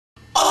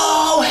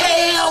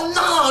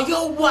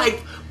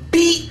wife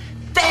beat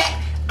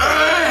that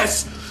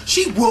ass.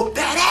 She whooped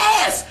that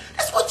ass.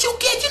 That's what you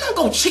get. You're not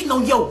gonna cheat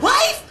on your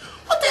wife.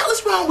 What the hell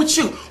is wrong with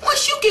you?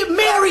 Once you get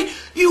married,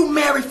 you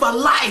marry for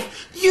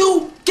life.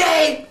 You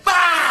gave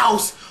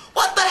vows.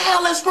 What the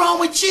hell is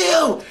wrong with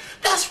you?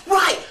 That's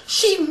right.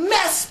 She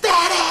messed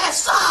that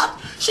ass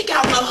up. She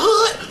got on the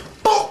hood.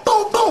 Boom,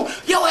 boom, boom.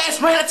 Your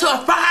ass ran into a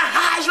fire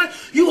hydrant.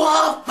 You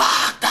all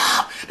fucked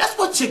up. That's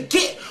what you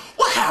get.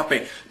 What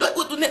happened?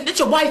 Did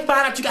your wife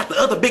find out you got the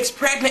other bitch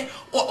pregnant?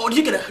 Or did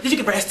you get an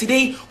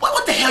STD?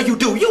 What the hell you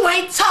do? You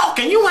ain't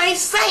talking. You ain't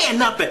saying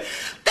nothing.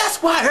 That's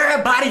why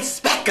everybody's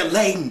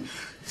speculating.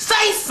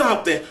 Say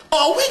something,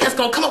 or we just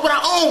gonna come up with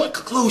our own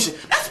conclusion.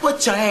 That's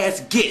what your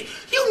ass get.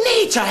 You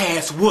need your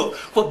ass whooped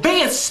for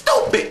being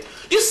stupid.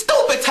 You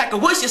stupid, Tiger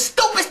Woods. You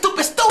stupid,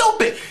 stupid,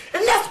 stupid.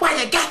 And that's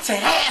why you got your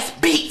ass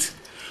beat.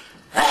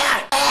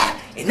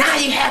 And now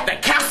you have to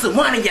cancel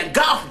one of your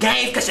golf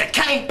games because you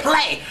can't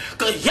play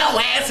because your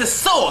ass is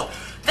sore.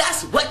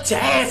 That's what your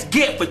ass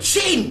get for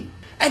cheating.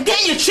 And then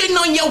you're cheating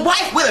on your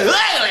wife with a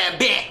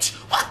ugly bitch.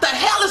 What the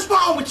hell is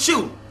wrong with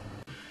you?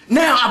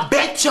 Now I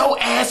bet your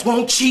ass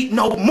won't cheat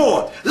no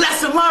more.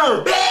 Lesson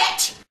learned, bitch.